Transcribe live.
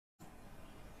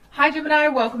Hi Gemini,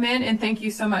 welcome in and thank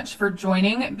you so much for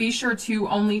joining. Be sure to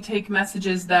only take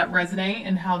messages that resonate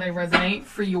and how they resonate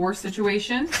for your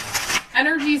situation.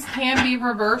 Energies can be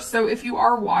reversed, so if you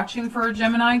are watching for a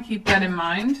Gemini, keep that in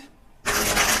mind.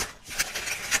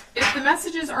 If the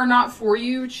messages are not for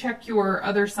you, check your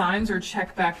other signs or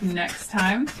check back next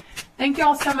time. Thank you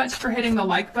all so much for hitting the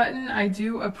like button. I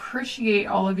do appreciate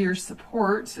all of your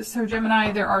support. So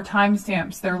Gemini, there are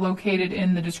timestamps. They're located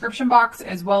in the description box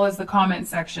as well as the comment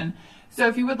section. So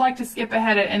if you would like to skip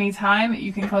ahead at any time,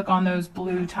 you can click on those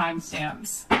blue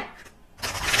timestamps.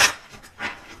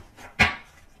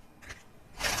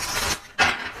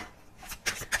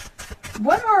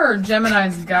 What are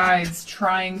Gemini's guides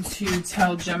trying to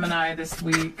tell Gemini this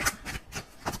week?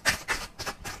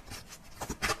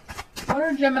 What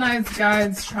are Gemini's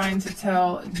guides trying to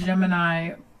tell Gemini?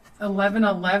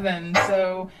 1111.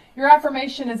 So your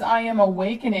affirmation is I am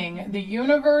awakening. The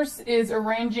universe is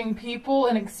arranging people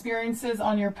and experiences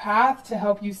on your path to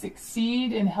help you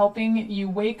succeed in helping you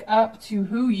wake up to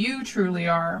who you truly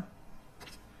are.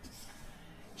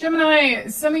 Gemini,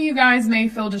 some of you guys may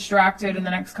feel distracted in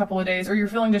the next couple of days, or you're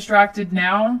feeling distracted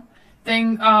now.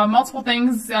 Multiple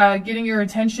things getting your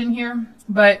attention here,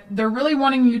 but they're really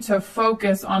wanting you to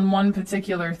focus on one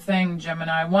particular thing,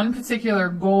 Gemini, one particular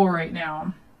goal right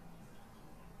now.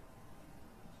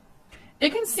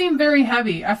 It can seem very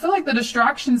heavy. I feel like the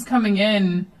distractions coming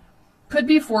in could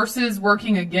be forces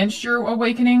working against your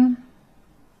awakening.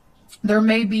 There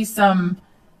may be some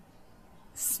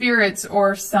spirits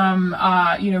or some,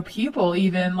 people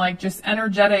even, like just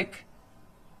energetic.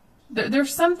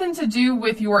 There's something to do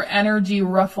with your energy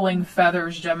ruffling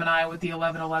feathers, Gemini, with the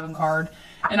 1111 card.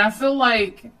 And I feel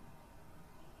like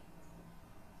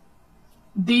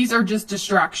these are just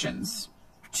distractions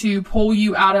to pull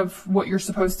you out of what you're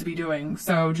supposed to be doing.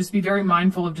 So just be very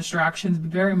mindful of distractions. Be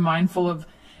very mindful of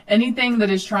anything that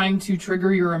is trying to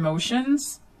trigger your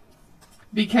emotions,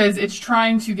 because it's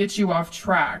trying to get you off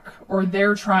track, or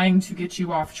they're trying to get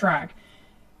you off track.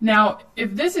 Now,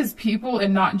 if this is people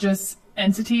and not just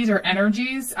entities or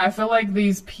energies, I feel like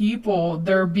these people,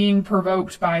 they're being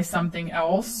provoked by something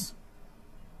else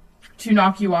to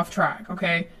knock you off track,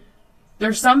 okay?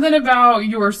 There's something about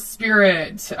your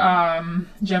spirit,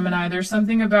 Gemini. There's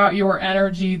something about your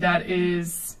energy that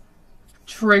is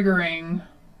triggering,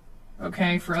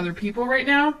 okay, for other people right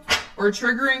now, or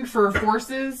triggering for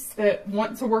forces that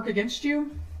want to work against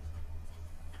you.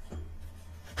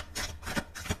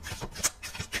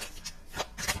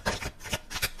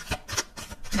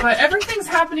 But everything's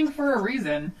happening for a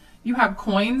reason. You have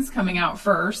coins coming out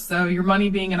first, so your money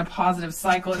being in a positive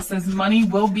cycle. It says money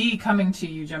will be coming to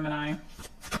you, Gemini.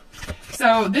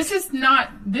 So this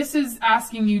is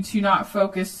asking you to not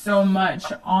focus so much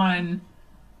on,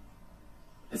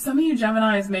 some of you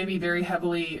Geminis may be very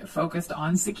heavily focused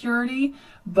on security,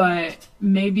 but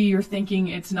maybe you're thinking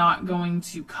it's not going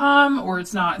to come, or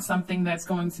it's not something that's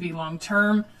going to be long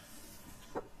term.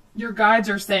 Your guides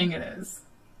are saying it is.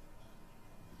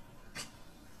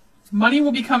 Money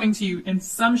will be coming to you in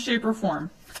some shape or form.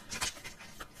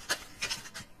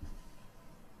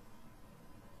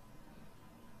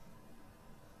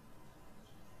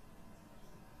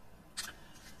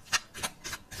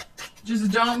 Just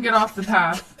don't get off the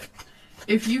path.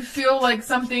 If you feel like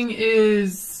something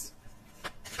is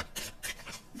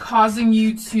causing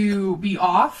you to be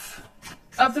off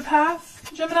of the path,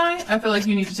 Gemini, I feel like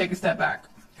you need to take a step back,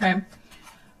 okay?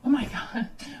 Oh my God.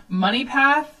 Money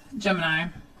path, Gemini.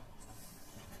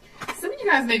 Some of you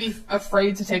guys may be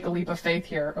afraid to take a leap of faith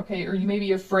here, okay? Or you may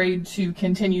be afraid to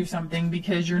continue something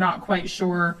because you're not quite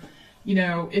sure,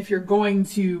 if you're going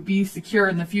to be secure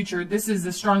in the future. This is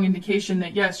a strong indication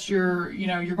that yes, you're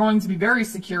going to be very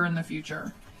secure in the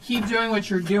future. Keep doing what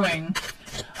you're doing.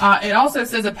 It also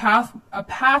says a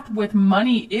path with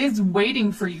money is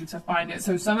waiting for you to find it.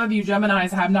 So some of you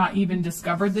Geminis have not even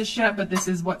discovered this yet, but this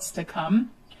is what's to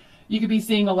come. You could be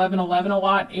seeing 1111 a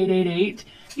lot, 888.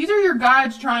 These are your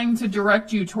guides trying to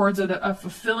direct you towards a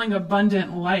fulfilling,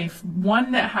 abundant life,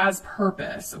 one that has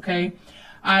purpose, okay?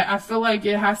 I feel like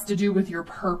it has to do with your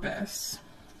purpose.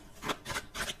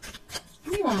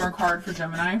 Give me one more card for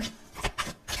Gemini.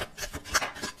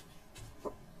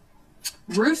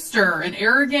 Rooster, an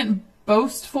arrogant,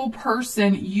 boastful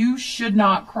person you should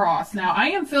not cross. Now, I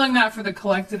am feeling that for the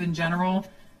collective in general.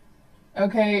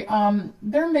 Okay,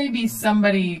 there may be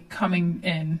somebody coming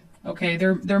in. Okay,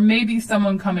 there may be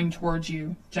someone coming towards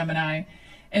you, Gemini,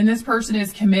 and this person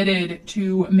is committed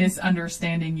to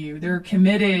misunderstanding you. They're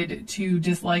committed to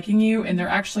disliking you, and they're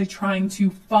actually trying to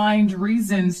find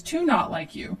reasons to not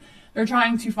like you. They're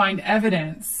trying to find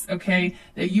evidence, okay,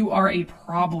 that you are a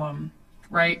problem.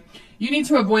 right? You need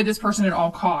to avoid this person at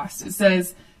all costs. It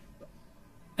says,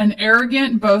 an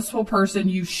arrogant, boastful person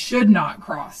you should not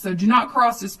cross. So do not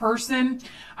cross this person.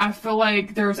 I feel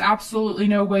like there's absolutely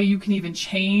no way you can even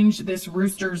change this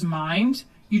rooster's mind.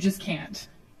 You just can't.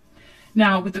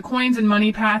 Now, with the coins and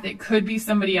money path, it could be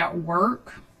somebody at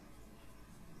work.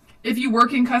 If you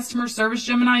work in customer service,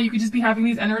 Gemini, you could just be having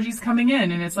these energies coming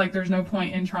in, and it's like there's no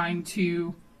point in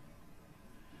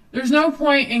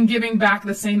giving back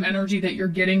the same energy that you're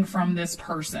getting from this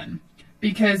person.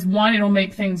 Because one, it'll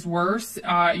make things worse.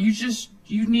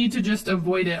 You need to just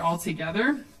avoid it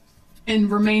altogether and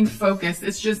remain focused.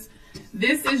 This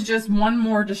is just one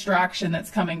more distraction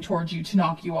that's coming towards you to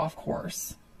knock you off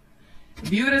course.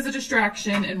 View it as a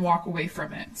distraction and walk away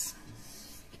from it.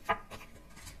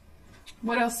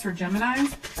 What else for Gemini?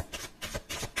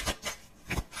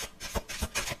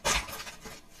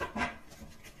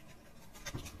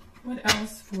 What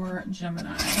else for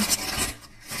Gemini?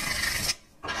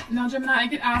 Now, Gemini, I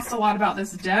get asked a lot about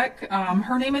this deck.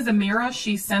 Her name is Amira.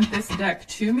 She sent this deck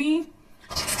to me.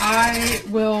 I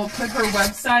will put her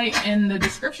website in the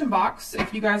description box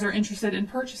if you guys are interested in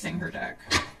purchasing her deck.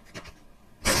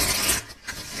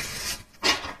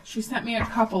 She sent me a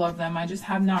couple of them. I just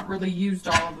have not really used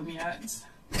all of them yet.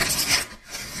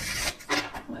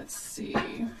 Let's see.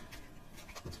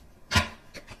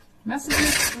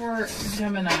 Messages for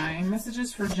Gemini.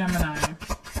 Messages for Gemini.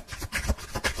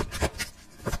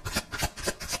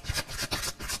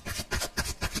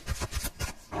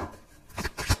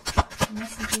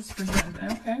 Messages for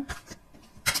Gemini. Okay.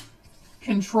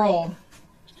 Control.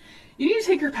 You need to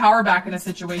take your power back in a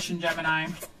situation, Gemini.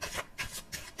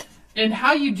 And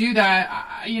how you do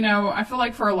that, you know, I feel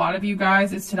like for a lot of you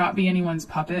guys, it's to not be anyone's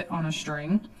puppet on a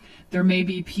string. There may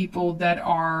be people that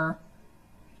are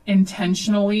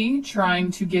intentionally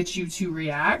trying to get you to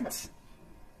react.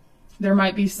 There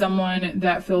might be someone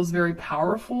that feels very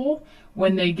powerful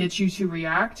when they get you to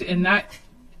react. And that,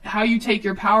 how you take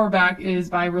your power back is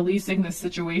by releasing the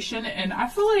situation. And I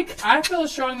feel a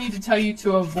strong need to tell you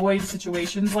to avoid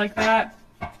situations like that.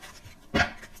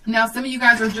 Now, some of you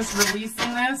guys are just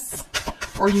releasing this,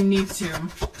 or you need to.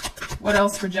 What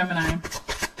else for Gemini?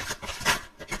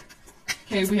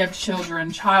 Okay, we have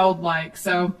children, childlike.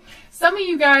 So some of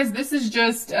you guys, this is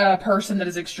just a person that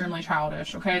is extremely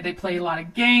childish, okay? They play a lot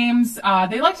of games.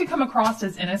 They like to come across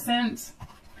as innocent.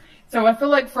 So I feel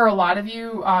like for a lot of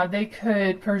you, they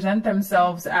could present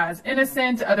themselves as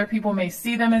innocent. Other people may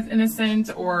see them as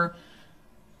innocent or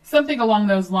something along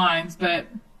those lines, but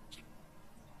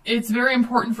it's very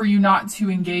important for you not to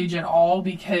engage at all,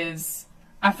 because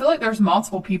I feel like there's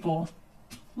multiple people.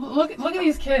 Look at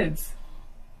these kids.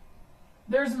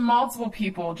 There's multiple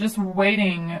people just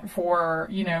waiting for,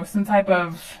 you know, some type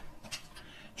of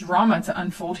drama to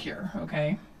unfold here,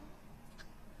 okay?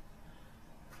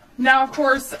 Now, of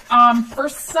course, for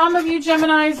some of you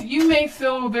Geminis, you may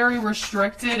feel very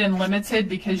restricted and limited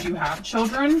because you have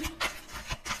children.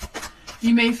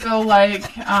 You may feel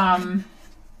like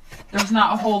there's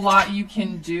not a whole lot you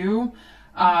can do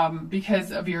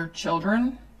because of your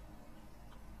children.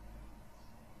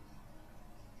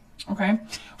 Okay,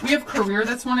 we have career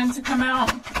that's wanting to come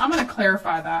out. I'm going to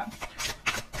clarify that.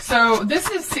 So this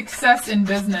is success in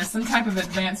business, some type of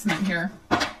advancement here.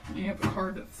 You have a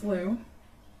card that flew.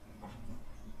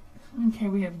 Okay,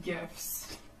 we have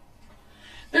gifts.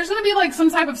 There's going to be like some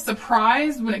type of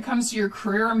surprise when it comes to your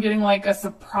career. I'm getting like a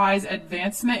surprise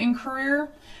advancement in career.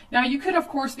 Now, you could, of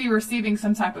course, be receiving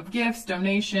some type of gifts,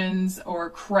 donations, or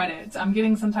credit. I'm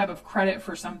getting some type of credit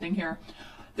for something here.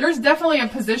 There's definitely a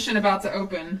position about to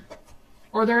open,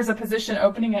 or there's a position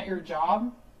opening at your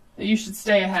job that you should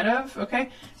stay ahead of, okay?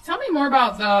 Tell me more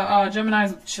about the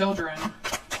Geminis with children.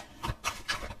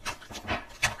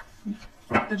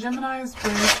 The Geminis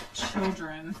with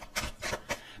children.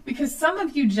 Because some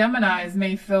of you Geminis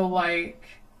may feel like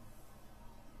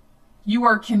you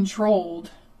are controlled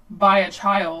by a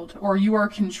child, or you are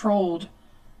controlled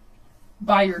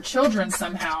by your children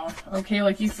somehow, okay?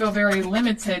 Like you feel very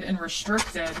limited and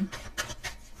restricted.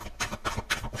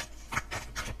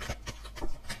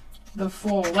 The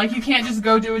Fool. Like you can't just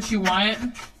go do what you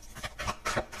want.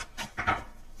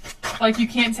 Like you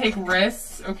can't take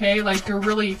risks, okay? Like you're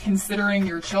really considering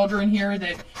your children here,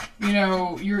 that, you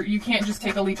know, you can't just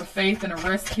take a leap of faith and a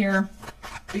risk here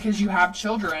because you have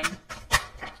children.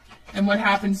 And what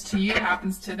happens to you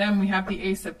happens to them. We have the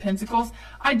Ace of Pentacles.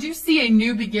 I do see a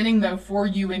new beginning, though, for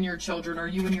you and your children, or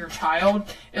you and your child.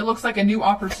 It looks like a new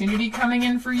opportunity coming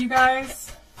in for you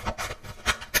guys.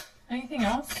 Anything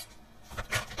else?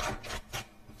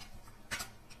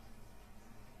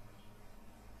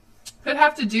 Could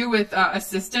have to do with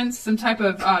assistance, some type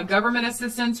of government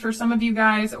assistance for some of you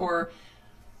guys, or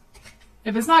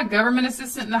if it's not government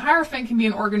assistance, the Hierophant can be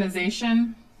an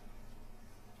organization.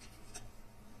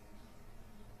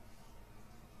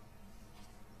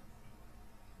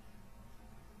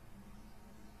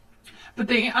 But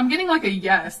I'm getting like a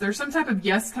yes. There's some type of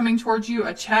yes coming towards you,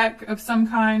 a check of some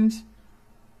kind.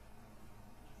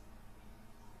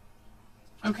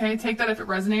 Okay, take that if it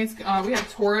resonates. We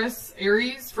have Taurus,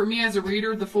 Aries. For me as a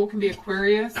reader, the Fool can be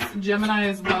Aquarius. Gemini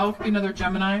as well, could be another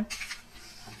Gemini.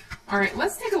 All right,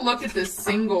 let's take a look at this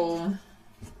single.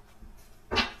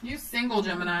 You single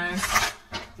Geminis.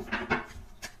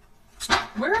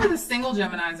 Where are the single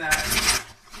Geminis at?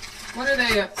 What are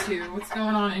they up to? What's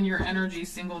going on in your energy,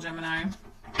 single Gemini?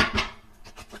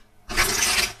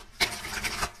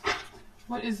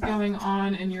 What is going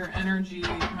on in your energy,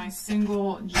 my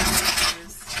single Geminis?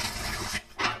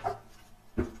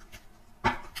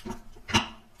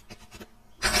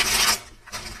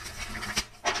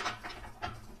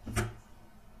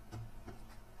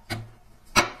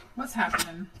 What's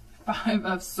happening? 5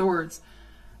 of Swords.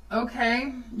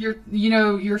 Okay,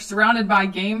 you're surrounded by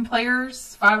game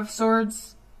players. 5 of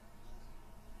Swords.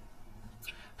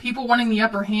 People wanting the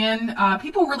upper hand.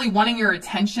 People really wanting your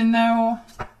attention, though.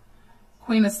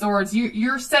 Queen of Swords.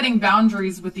 You're setting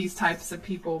boundaries with these types of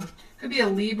people. Could be a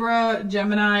Libra,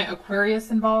 Gemini, Aquarius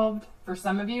involved for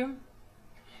some of you.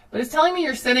 But it's telling me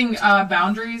you're setting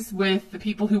boundaries with the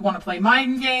people who want to play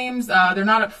mind games. They're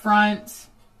not up front,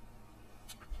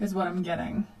 is what I'm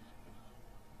getting.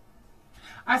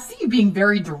 I see you being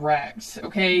very direct,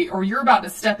 okay? Or you're about to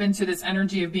step into this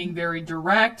energy of being very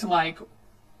direct, like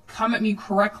come at me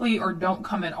correctly or don't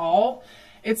come at all.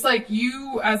 It's like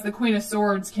you, as the Queen of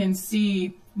Swords, can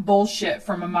see bullshit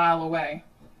from a mile away.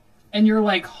 And you're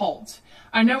like, halt.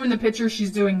 I know in the picture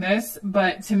she's doing this,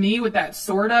 but to me, with that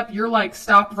sword up, you're like,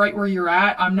 stop right where you're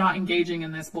at. I'm not engaging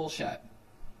in this bullshit.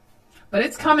 But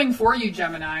it's coming for you,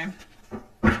 Gemini.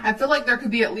 I feel like there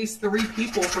could be at least 3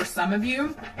 people for some of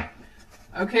you.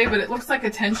 Okay, but it looks like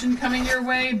attention coming your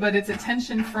way, but it's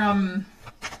attention from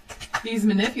these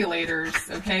manipulators,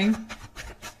 okay?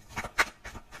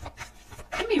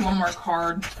 Give me one more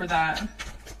card for that.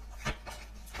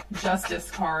 Justice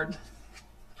card.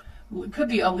 It could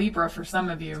be a Libra for some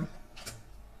of you.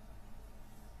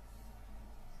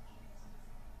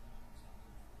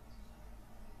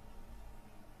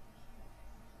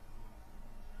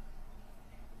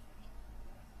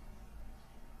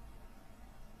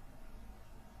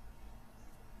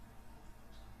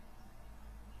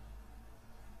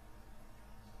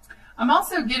 I'm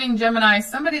also getting, Gemini,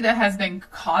 somebody that has been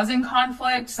causing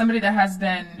conflict, somebody that has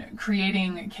been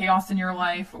creating chaos in your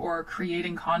life or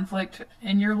creating conflict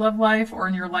in your love life or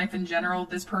in your life in general.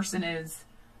 This person is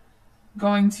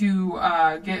going to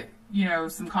get,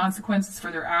 some consequences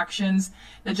for their actions.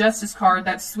 The Justice card,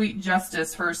 that's sweet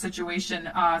justice for a situation.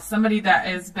 Somebody that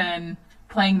has been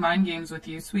playing mind games with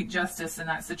you, sweet justice in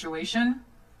that situation.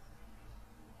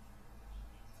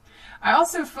 I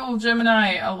also feel,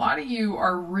 Gemini, a lot of you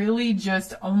are really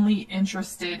just only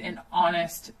interested in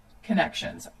honest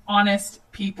connections, honest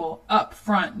people,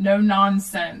 upfront, no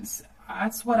nonsense.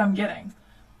 That's what I'm getting.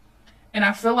 And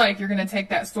I feel like you're going to take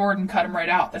that sword and cut them right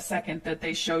out the second that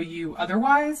they show you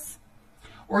otherwise.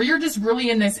 Or you're just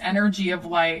really in this energy of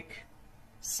like,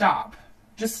 stop.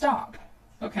 Just stop.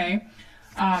 Okay?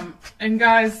 And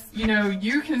guys,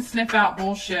 you can sniff out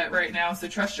bullshit right now, so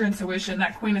trust your intuition.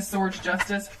 That Queen of Swords,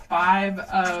 Justice, 5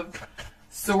 of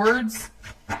Swords.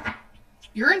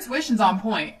 Your intuition's on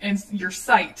point, and your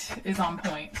sight is on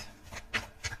point.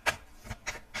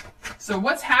 So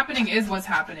what's happening is what's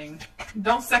happening.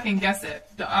 Don't second guess it.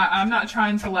 I'm not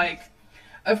trying to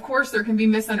of course there can be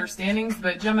misunderstandings,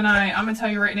 but Gemini, I'm going to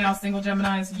tell you right now, single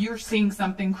Geminis, you're seeing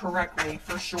something correctly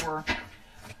for sure.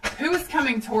 Who is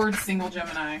coming towards single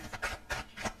Gemini?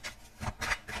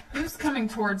 Who's coming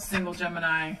towards single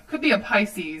Gemini? Could be a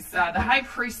Pisces. The High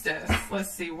Priestess.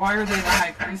 Let's see. Why are they the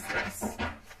High Priestess?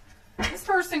 This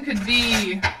person could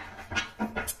be...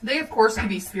 They, of course, could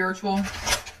be spiritual.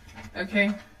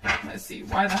 Okay. Let's see.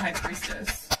 Why the High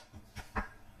Priestess?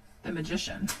 The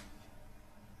Magician.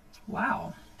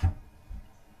 Wow.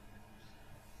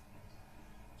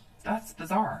 That's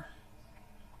bizarre.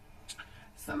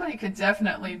 Somebody could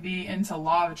definitely be into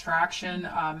law of attraction,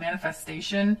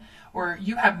 manifestation, or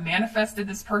you have manifested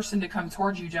this person to come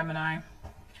towards you, Gemini.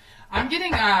 I'm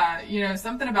getting,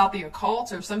 something about the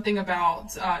occult or something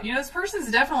about, this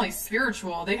person's definitely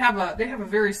spiritual. They have a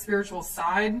very spiritual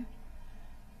side.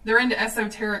 They're into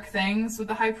esoteric things with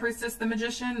the High Priestess, the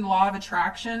Magician, law of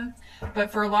attraction.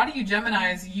 But for a lot of you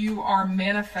Geminis, you are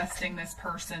manifesting this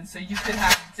person. So you could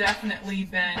have definitely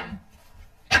been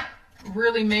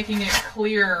really making it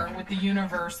clear with the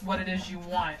universe what it is you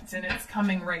want. And it's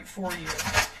coming right for you.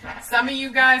 Some of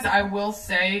you guys, I will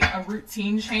say, a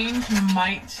routine change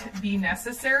might be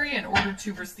necessary in order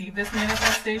to receive this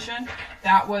manifestation.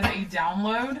 That was a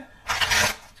download.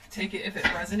 Take it if it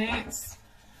resonates.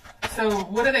 So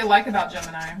what do they like about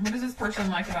Gemini? What does this person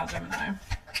like about Gemini?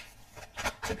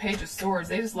 The Page of Swords.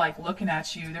 They just like looking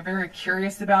at you. They're very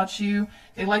curious about you.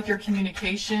 They like your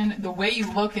communication, the way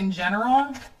you look in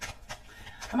general.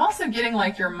 I'm also getting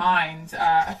like your mind.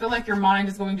 I feel like your mind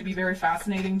is going to be very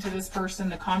fascinating to this person.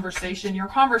 The conversation, your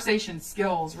conversation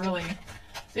skills, really.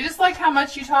 They just like how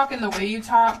much you talk and the way you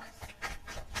talk.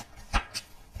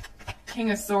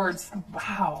 King of Swords.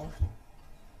 Wow.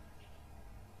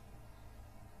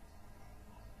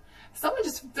 Someone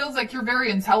just feels like you're very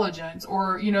intelligent,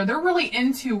 or, you know, they're really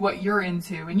into what you're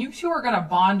into, and you two are going to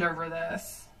bond over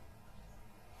this.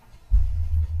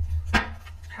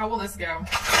 How will this go?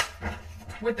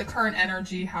 With the current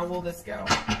energy, how will this go?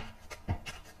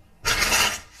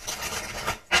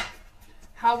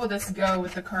 How will this go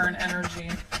with the current energy?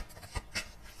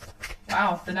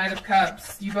 Wow, the Knight of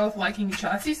Cups. You both liking each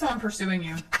other. I see someone pursuing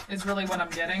you, is really what I'm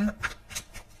getting.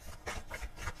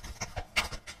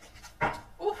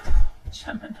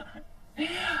 Gemini.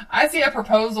 I see a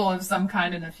proposal of some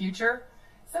kind in the future.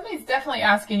 Somebody's definitely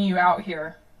asking you out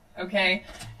here, okay?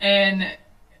 And,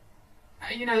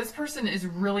 you know, this person is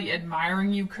really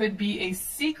admiring you. Could be a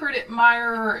secret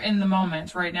admirer in the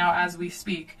moment right now as we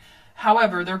speak.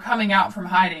 However, they're coming out from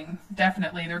hiding,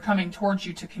 definitely. They're coming towards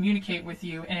you to communicate with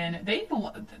you. And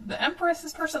the Empress,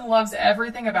 this person loves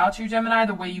everything about you, Gemini,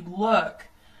 the way you look,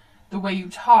 the way you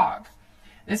talk.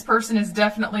 This person is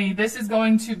definitely, this is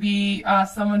going to be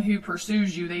someone who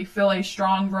pursues you. They feel a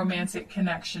strong romantic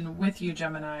connection with you,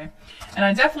 Gemini. And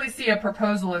I definitely see a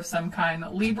proposal of some kind.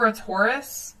 Libra,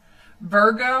 Taurus,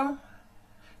 Virgo.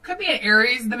 Could be an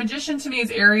Aries. The Magician to me is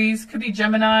Aries. Could be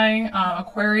Gemini,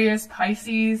 Aquarius,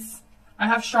 Pisces. I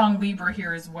have strong Libra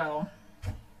here as well.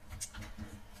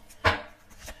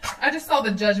 I just saw the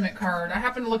Judgment card. I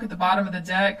happened to look at the bottom of the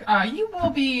deck. You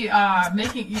will be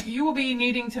you will be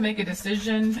needing to make a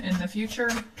decision in the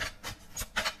future,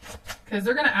 because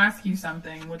they're going to ask you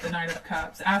something with the Knight of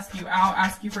Cups. Ask you out,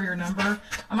 ask you for your number.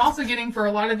 I'm also getting for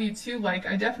a lot of you too, like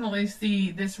I definitely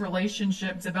see this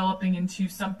relationship developing into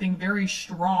something very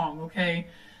strong, okay?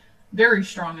 Very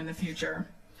strong in the future.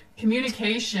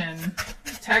 Communication,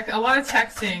 a lot of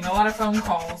texting, a lot of phone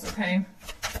calls, okay?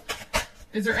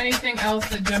 Is there anything else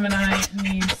that Gemini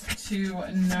needs to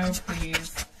know,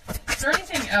 please? Is there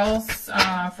anything else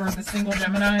for the single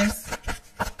Geminis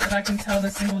that I can tell the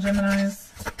single Geminis?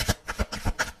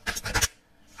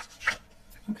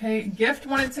 Okay, gift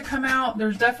wanted to come out.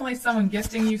 There's definitely someone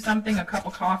gifting you something, a cup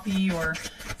of coffee or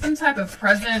some type of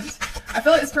present. I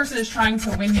feel like this person is trying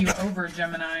to win you over,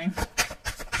 Gemini.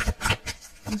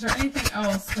 Is there anything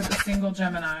else for the single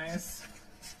Geminis?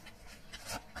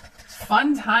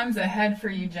 Fun times ahead for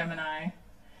you, Gemini.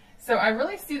 So I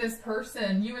really see this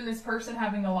person, you and this person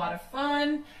having a lot of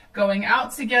fun, going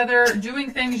out together, doing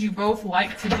things you both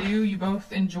like to do, you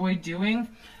both enjoy doing.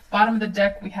 Bottom of the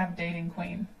deck, we have Dating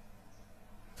Queen.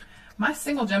 My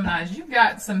single Geminis, you've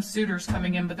got some suitors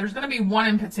coming in, but there's going to be one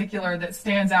in particular that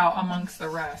stands out amongst the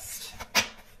rest.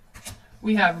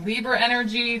 We have Libra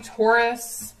energy,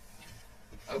 Taurus,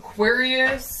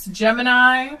 Aquarius,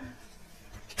 Gemini.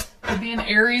 Could be an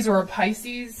Aries or a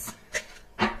Pisces.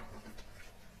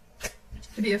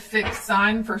 Could be a fixed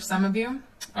sign for some of you.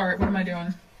 All right, what am I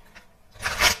doing?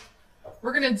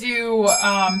 We're going to do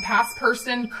past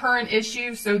person, current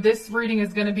issue. So this reading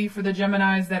is going to be for the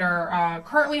Geminis that are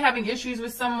currently having issues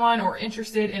with someone or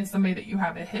interested in somebody that you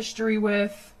have a history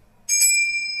with.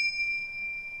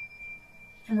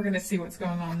 And we're going to see what's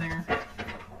going on there.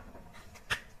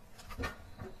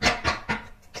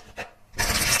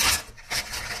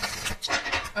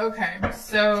 Okay,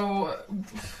 so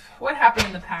what happened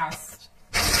in the past?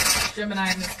 Gemini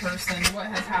and this person, what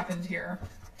has happened here?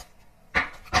 I'm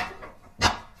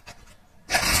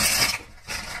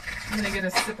going to get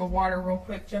a sip of water real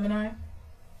quick, Gemini.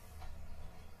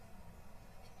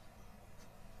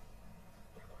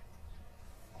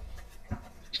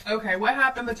 Okay, what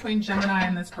happened between Gemini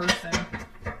and this person?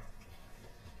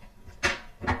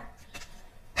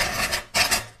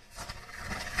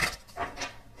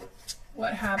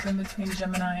 What happened between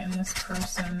Gemini and this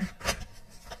person?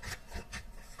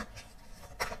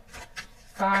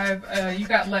 5, you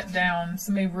got let down.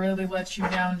 Somebody really let you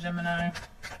down, Gemini.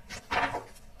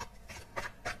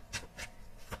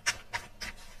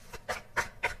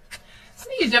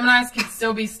 of you Geminis could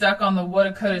still be stuck on the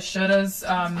woulda, coulda, shouldas,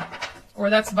 or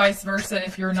that's vice versa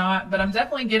if you're not. But I'm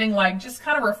definitely getting like just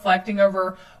kind of reflecting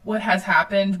over what has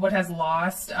happened, what has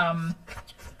lost.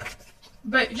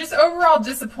 But just overall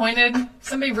disappointed.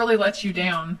 Somebody really let you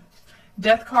down.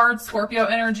 Death card, Scorpio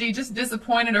energy, just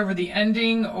disappointed over the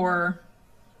ending, or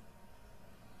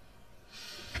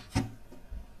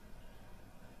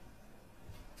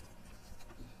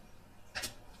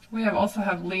we also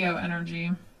have Leo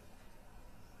energy.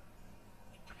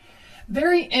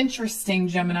 Very interesting,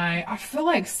 Gemini. I feel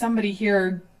like somebody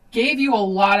here gave you a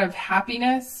lot of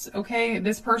happiness, okay?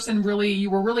 This person really,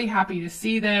 you were really happy to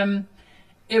see them.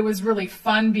 It was really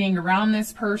fun being around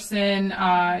this person,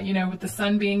 you know, with the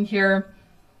sun being here.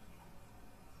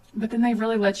 But then they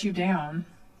really let you down.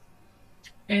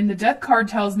 And the Death card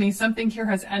tells me something here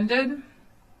has ended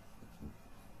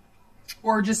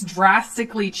or just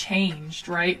drastically changed,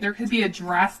 right? There could be a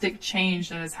drastic change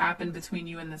that has happened between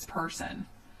you and this person.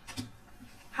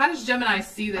 How does Gemini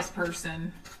see this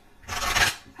person?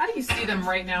 How do you see them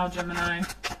right now, Gemini?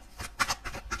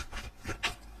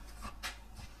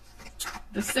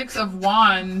 The Six of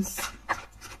Wands.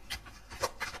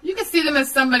 You can see them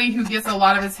as somebody who gets a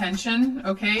lot of attention,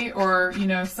 okay? Or, you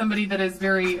know, somebody that is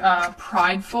very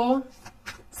prideful.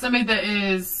 Somebody that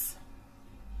is...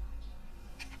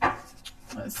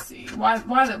 Let's see. Why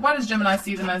does Gemini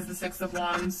see them as the Six of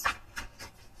Wands?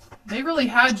 They really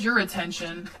had your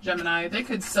attention, Gemini. They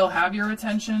could still have your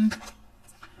attention.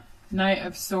 Knight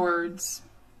of Swords.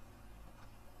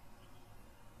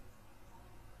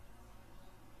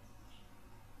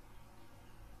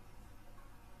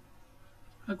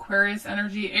 Aquarius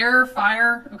energy. Air,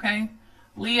 fire, okay?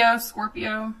 Leo,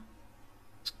 Scorpio,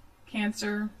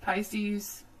 Cancer,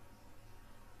 Pisces.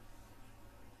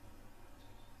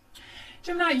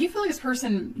 Gemini, you feel like this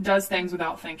person does things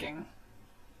without thinking.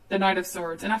 The Knight of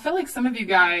Swords. And I feel like some of you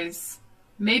guys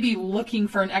may be looking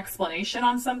for an explanation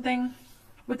on something.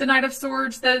 With the Knight of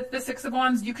Swords, the Six of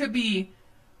Wands, you could be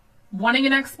wanting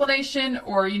an explanation,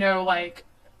 or, you know, like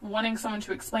wanting someone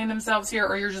to explain themselves here,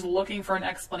 or you're just looking for an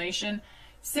explanation.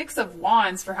 Six of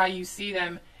Wands, for how you see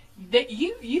them, that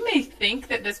you may think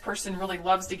that this person really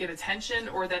loves to get attention,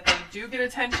 or that they do get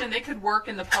attention. They could work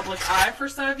in the public eye for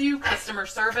some of you, customer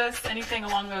service, anything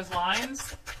along those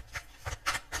lines.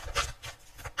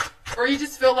 Or you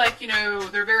just feel like, you know,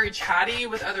 they're very chatty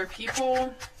with other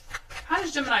people. How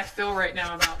does Gemini feel right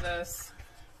now about this?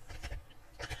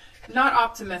 Not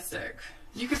optimistic.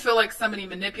 You could feel like somebody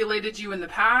manipulated you in the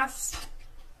past.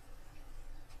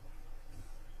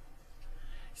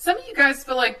 Some of you guys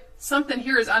feel like something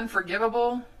here is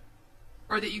unforgivable,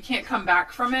 or that you can't come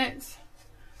back from it.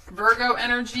 Virgo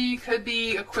energy, could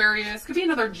be Aquarius, could be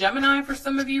another Gemini for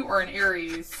some of you, or an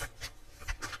Aries.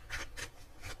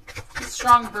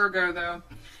 Strong Virgo, though.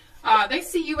 They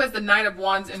see you as the Knight of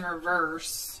Wands in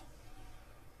reverse.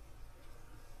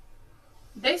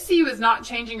 They see you as not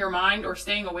changing your mind or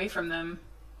staying away from them.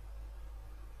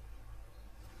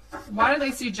 Why do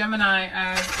they see Gemini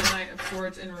as the Knight of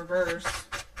Swords in reverse?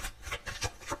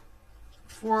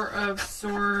 Four of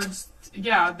Swords.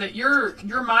 Yeah, that your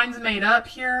mind's made up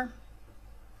here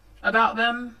about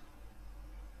them.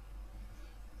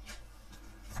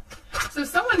 So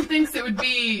someone thinks it would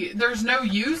be, there's no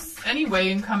use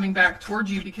anyway in coming back towards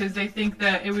you, because they think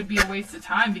that it would be a waste of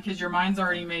time because your mind's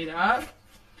already made up.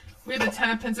 We have the Ten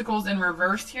of Pentacles in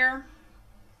reverse here.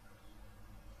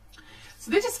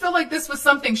 So they just feel like this was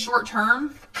something short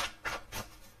term.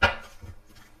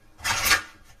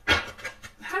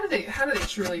 How do they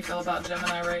truly feel about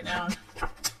Gemini right now?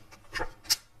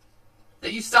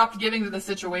 That you stopped giving to the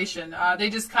situation. They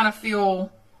just kind of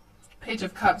feel, Page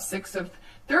of Cups, Six of...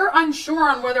 They're unsure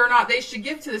on whether or not they should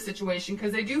give to the situation,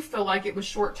 because they do feel like it was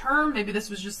short term. Maybe this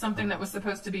was just something that was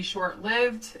supposed to be short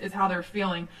lived, is how they're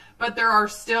feeling. But there are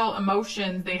still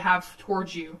emotions they have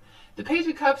towards you. The Page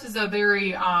of Cups is a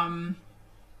very,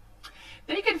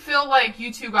 they could feel like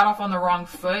you two got off on the wrong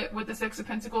foot with the Six of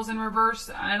Pentacles in reverse.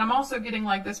 And I'm also getting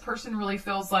like this person really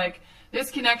feels like this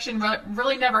connection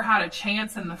really never had a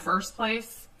chance in the first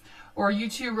place. Or you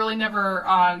two really never,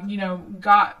 you know,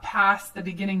 got past the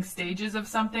beginning stages of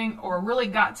something, or really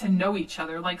got to know each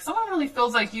other. Like someone really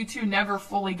feels like you two never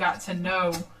fully got to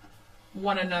know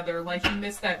one another. Like you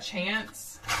missed that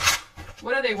chance.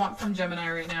 What do they want from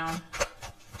Gemini right now?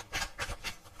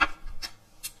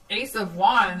 Ace of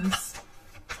Wands.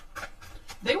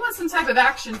 They want some type of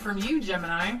action from you,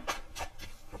 Gemini.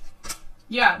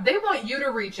 Yeah, they want you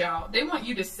to reach out. They want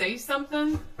you to say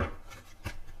something.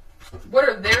 What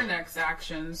are their next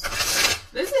actions?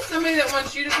 This is somebody that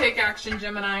wants you to take action,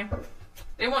 Gemini.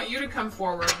 They want you to come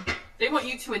forward. They want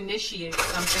you to initiate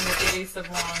something with the Ace of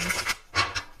Wands.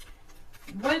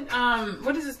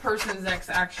 What is this person's next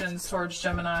actions towards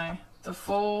Gemini? The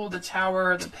Fool, the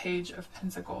Tower, the Page of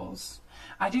Pentacles.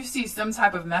 I do see some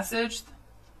type of message.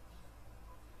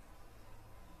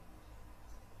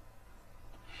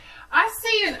 I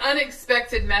see an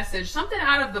unexpected message, something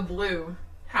out of the blue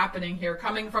happening here,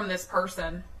 coming from this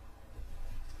person.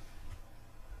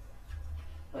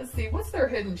 Let's see, what's their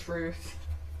hidden truth?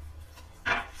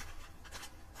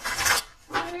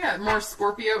 We got more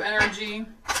Scorpio energy.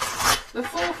 The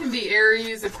Fool can be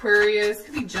Aries, Aquarius,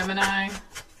 could be Gemini.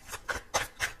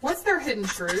 What's their hidden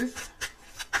truth?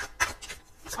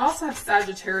 I also have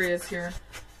Sagittarius here.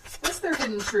 What's their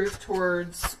hidden truth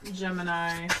towards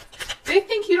Gemini? They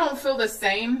think you don't feel the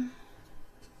same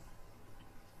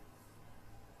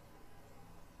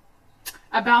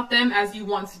about them as you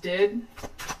once did.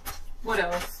 What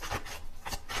else?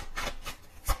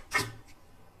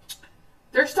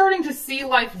 They're starting to see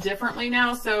life differently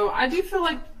now, so I do feel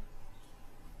like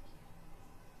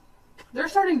they're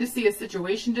starting to see a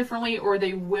situation differently, or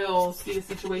they will see a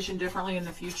situation differently in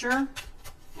the future.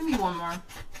 Give me one more.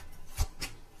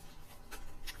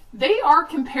 They are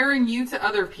comparing you to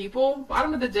other people.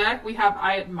 Bottom of the deck, we have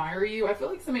I admire you. I feel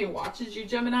like somebody watches you,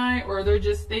 Gemini, or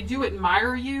they do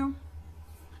admire you.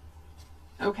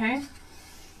 Okay.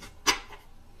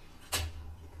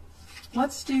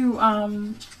 Let's do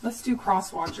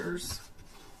cross watchers.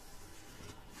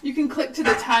 You can click to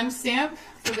the timestamp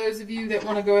for those of you that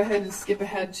want to go ahead and skip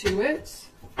ahead to it.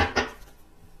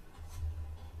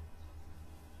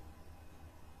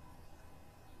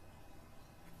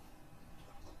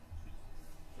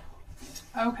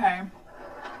 Okay.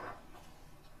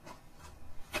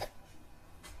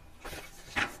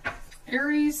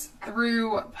 Aries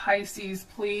through Pisces,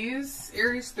 please.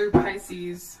 Aries through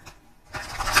Pisces.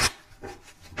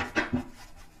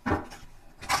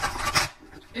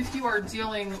 If you are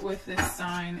dealing with this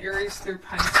sign, Aries through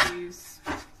Pisces.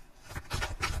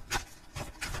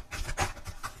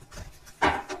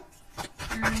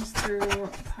 Aries through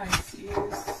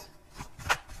Pisces.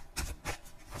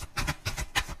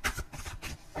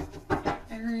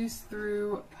 Aries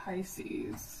through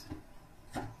Pisces.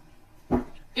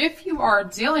 If you are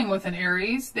dealing with an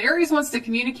Aries, the Aries wants to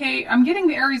communicate. I'm getting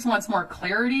the Aries wants more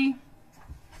clarity,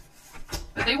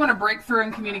 but they want to break through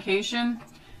in communication.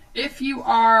 If you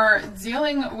are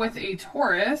dealing with a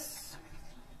Taurus,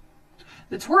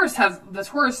 the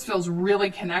Taurus feels really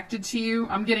connected to you.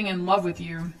 I'm getting in love with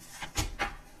you.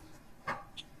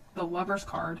 The Lover's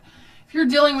card. If you're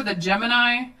dealing with a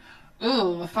Gemini,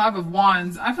 the Five of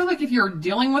Wands. I feel like if you're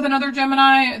dealing with another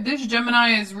Gemini, this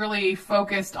Gemini is really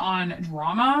focused on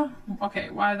drama. Okay,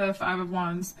 why the Five of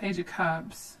Wands? Page of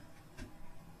Cups.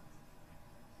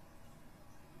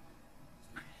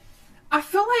 I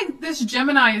feel like this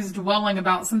Gemini is dwelling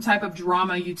about some type of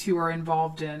drama you two are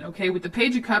involved in. Okay, with the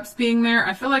Page of Cups being there,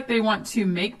 I feel like they want to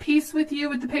make peace with you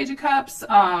with the Page of Cups.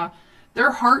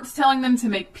 Their heart's telling them to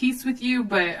make peace with you,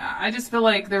 but I just feel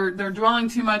like they're dwelling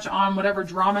too much on whatever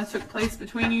drama took place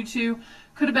between you two.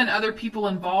 Could have been other people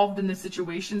involved in the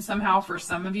situation somehow for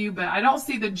some of you, but I don't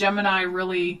see the Gemini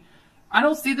reaching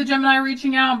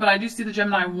out, but I do see the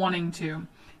Gemini wanting to.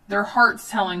 Their heart's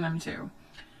telling them to.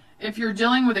 If you're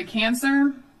dealing with a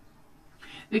Cancer,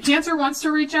 the Cancer wants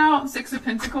to reach out. Six of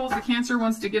Pentacles, the Cancer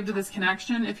wants to give to this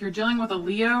connection. If you're dealing with a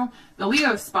Leo, the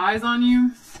Leo spies on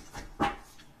you.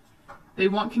 They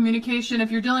want communication. If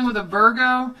you're dealing with a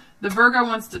Virgo, the Virgo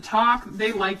wants to talk.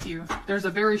 They like you. There's a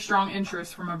very strong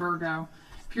interest from a Virgo.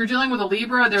 If you're dealing with a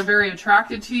Libra, they're very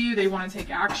attracted to you. They want to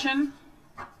take action.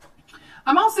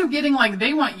 I'm also getting like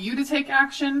they want you to take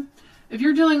action. If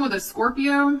you're dealing with a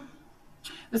Scorpio,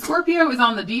 the Scorpio is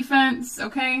on the defense,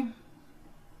 okay?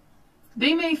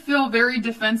 They may feel very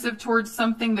defensive towards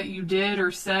something that you did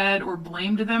or said or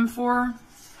blamed them for.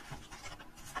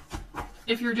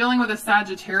 If you're dealing with a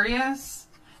Sagittarius,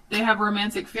 they have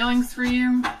romantic feelings for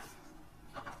you.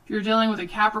 If you're dealing with a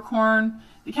Capricorn,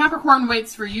 the Capricorn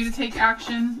waits for you to take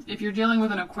action. If you're dealing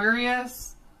with an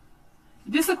Aquarius,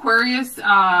 this Aquarius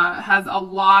has a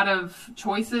lot of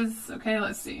choices. Okay,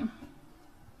 let's see.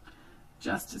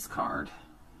 Justice card.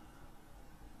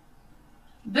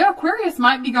 The Aquarius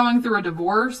might be going through a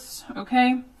divorce,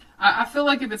 okay? I feel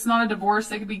like if it's not a divorce,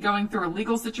 they could be going through a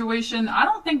legal situation. I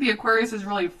don't think the Aquarius is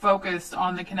really focused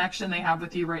on the connection they have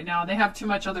with you right now. They have too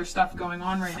much other stuff going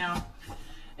on right now.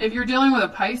 If you're dealing with a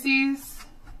Pisces,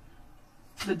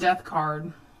 the Death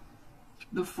card,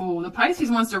 the Fool. The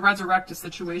Pisces wants to resurrect a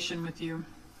situation with you.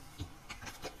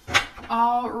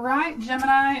 All right,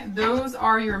 Gemini, those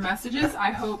are your messages.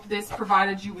 I hope this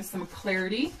provided you with some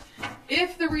clarity.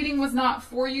 If the reading was not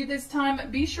for you this time,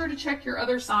 be sure to check your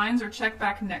other signs or check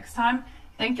back next time.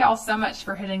 Thank y'all so much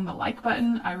for hitting the like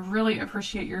button. I really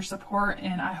appreciate your support,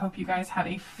 and I hope you guys have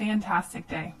a fantastic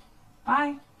day.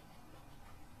 Bye.